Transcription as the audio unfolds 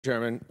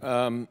Chairman,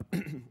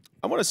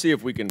 I want to see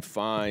if we can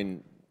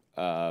find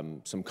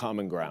some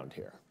common ground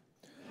here.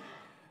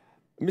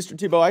 Mr.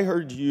 Thibault, I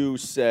heard you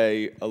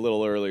say a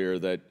little earlier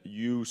that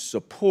you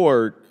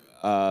support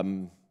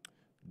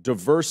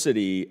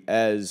diversity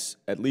as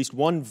at least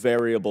one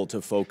variable to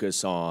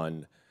focus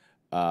on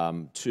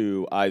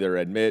to either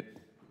admit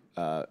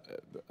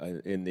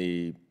in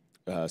the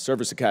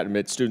service academy,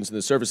 admit students in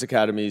the service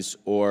academies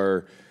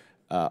or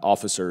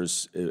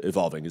officers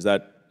evolving. Is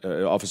that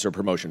officer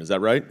promotion? Is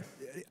that right?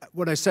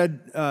 What I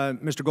said,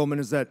 Mr. Goldman,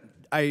 is that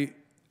I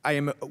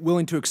am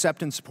willing to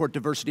accept and support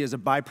diversity as a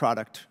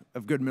byproduct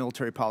of good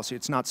military policy.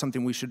 It's not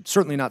something we should,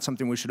 certainly not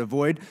something we should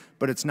avoid,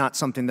 but it's not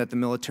something that the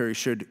military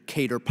should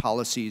cater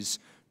policies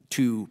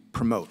to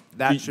promote.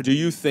 That should do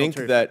you think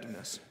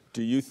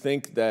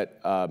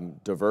that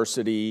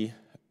diversity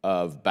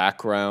of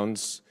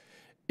backgrounds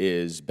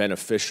is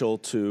beneficial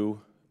to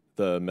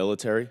the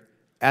military?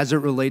 As it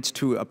relates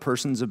to a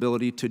person's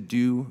ability to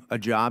do a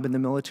job in the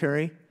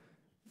military,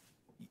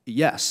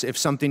 yes. If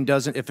something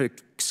doesn't, if a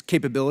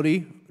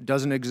capability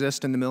doesn't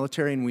exist in the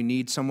military and we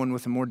need someone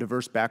with a more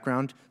diverse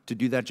background to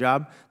do that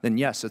job, then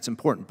yes, it's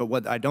important. But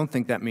what I don't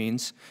think that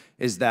means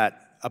is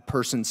that a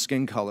person's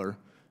skin color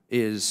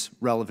is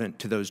relevant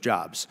to those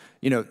jobs.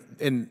 You know,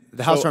 in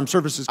the House Armed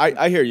Services...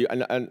 I hear you,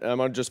 and I'm going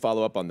to just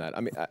follow up on that.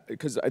 I mean,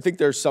 because I think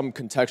there's some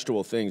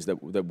contextual things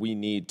that we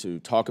need to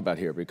talk about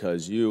here,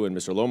 because you and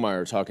Mr.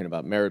 Lohmeyer are talking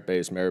about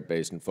merit-based,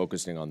 and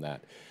focusing on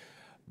that.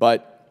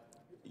 But,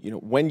 you know,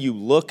 when you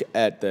look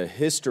at the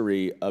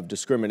history of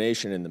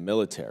discrimination in the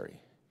military,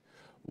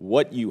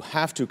 what you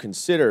have to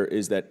consider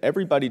is that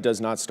everybody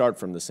does not start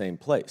from the same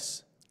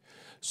place.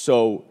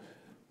 So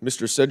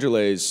Mr.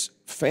 Sedgelay's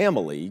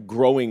family,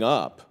 growing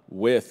up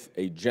with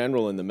a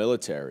general in the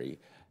military,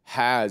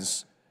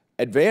 has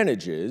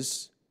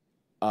advantages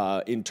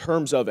in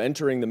terms of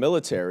entering the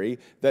military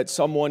that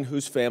someone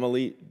whose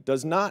family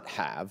does not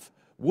have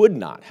would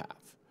not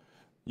have.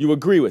 You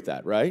agree with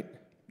that, right?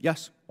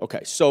 Yes.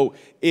 Okay, so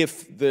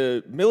if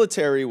the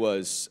military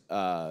was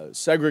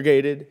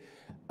segregated,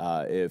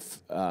 if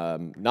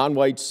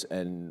non-whites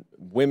and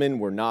women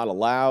were not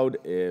allowed,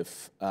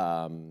 if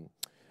the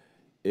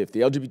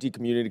LGBT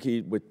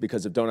community,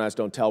 because of Don't Ask,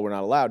 Don't Tell, were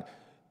not allowed,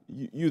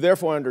 you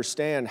therefore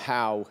understand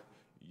how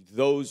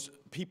those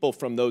people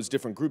from those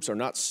different groups are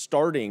not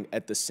starting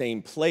at the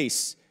same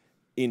place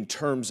in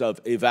terms of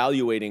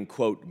evaluating,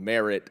 quote,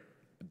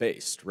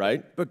 merit-based,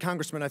 right? But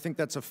Congressman, I think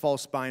that's a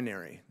false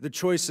binary. The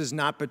choice is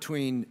not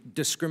between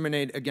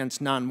discriminate against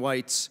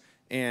non-whites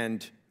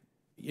and,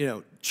 you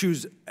know,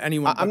 choose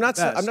anyone. I'm not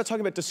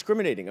talking about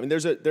discriminating. I mean,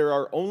 there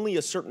are only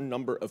a certain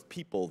number of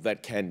people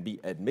that can be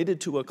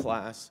admitted to a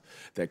class,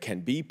 that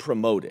can be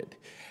promoted.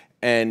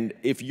 And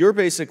if you're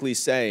basically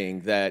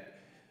saying that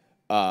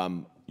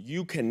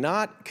you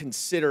cannot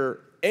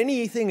consider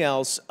anything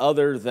else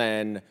other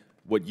than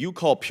what you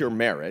call pure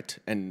merit,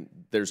 and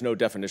there's no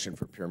definition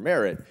for pure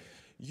merit,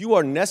 you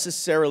are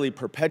necessarily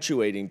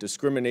perpetuating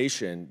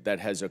discrimination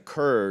that has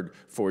occurred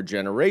for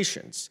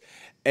generations.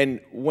 And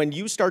when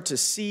you start to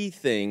see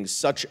things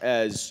such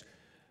as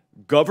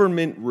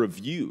government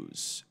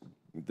reviews,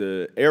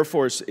 the Air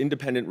Force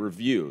independent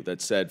review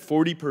that said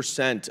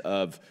 40%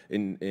 of,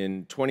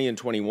 in 20 and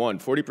 21,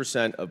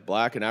 40% of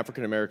Black and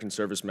African American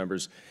service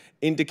members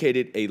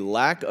indicated a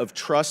lack of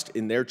trust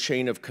in their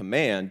chain of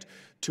command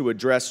to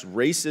address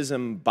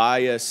racism,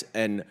 bias,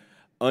 and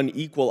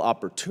unequal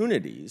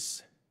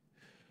opportunities,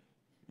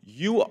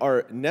 you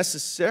are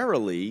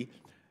necessarily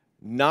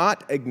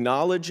not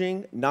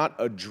acknowledging, not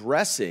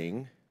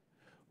addressing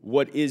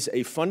what is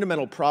a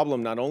fundamental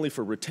problem not only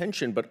for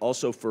retention but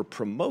also for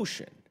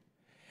promotion.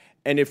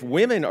 And if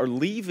women are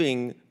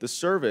leaving the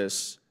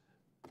service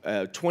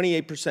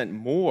 28%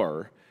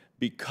 more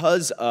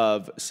because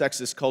of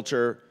sexist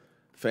culture,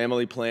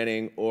 family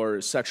planning,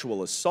 or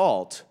sexual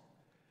assault,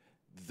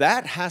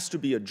 that has to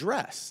be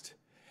addressed.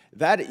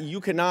 That you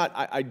cannot,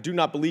 I do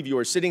not believe you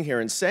are sitting here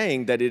and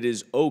saying that it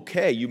is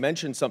okay. You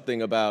mentioned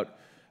something about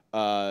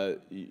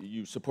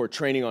you support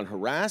training on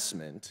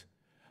harassment,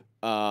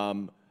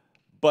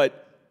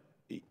 but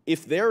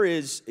if there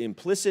is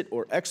implicit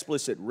or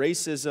explicit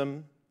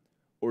racism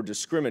or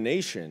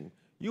discrimination,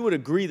 you would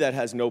agree that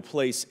has no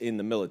place in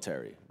the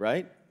military,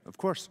 right? Of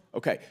course.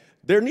 Okay.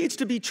 There needs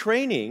to be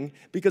training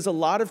because a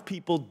lot of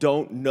people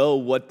don't know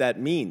what that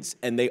means,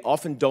 and they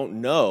often don't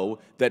know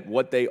that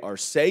what they are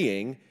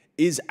saying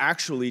is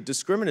actually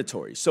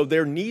discriminatory. So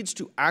there needs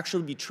to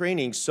actually be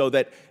training so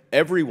that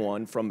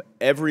everyone from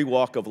every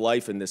walk of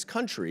life in this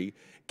country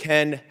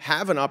can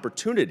have an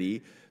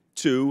opportunity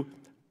to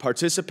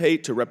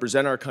participate, to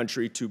represent our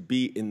country, to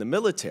be in the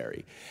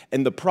military.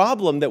 And the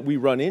problem that we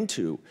run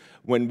into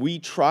when we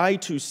try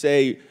to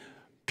say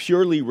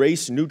purely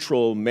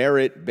race-neutral,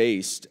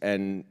 merit-based,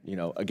 and, you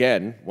know,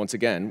 again, once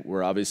again,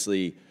 we're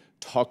obviously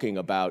talking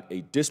about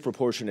a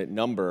disproportionate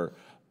number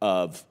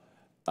of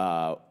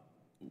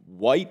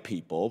white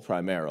people,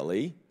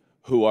 primarily,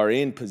 who are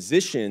in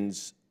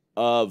positions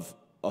of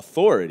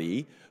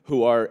authority,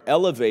 who are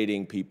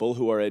elevating people,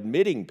 who are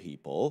admitting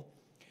people,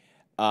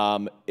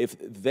 if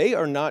they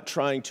are not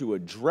trying to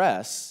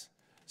address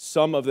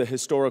some of the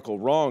historical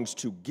wrongs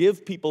to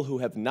give people who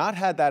have not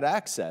had that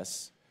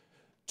access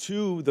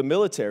to the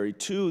military,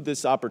 to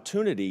this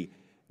opportunity,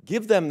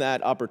 give them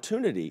that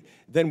opportunity,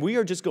 then we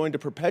are just going to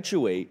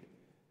perpetuate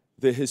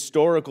the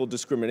historical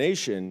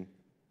discrimination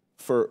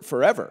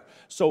forever.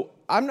 So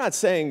I'm not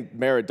saying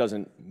merit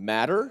doesn't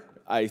matter.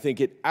 I think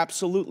it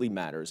absolutely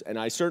matters. And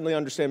I certainly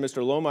understand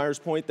Mr. Lohmeyer's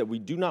point that we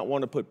do not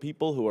want to put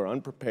people who are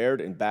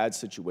unprepared in bad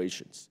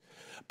situations.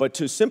 But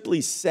to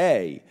simply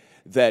say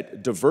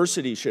that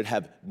diversity should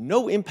have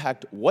no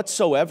impact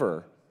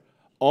whatsoever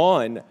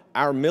on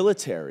our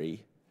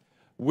military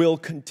will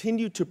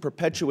continue to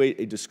perpetuate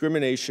a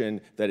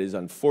discrimination that is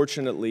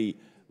unfortunately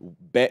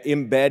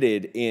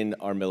embedded in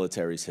our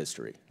military's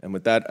history. And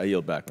with that, I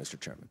yield back, Mr.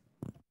 Chairman.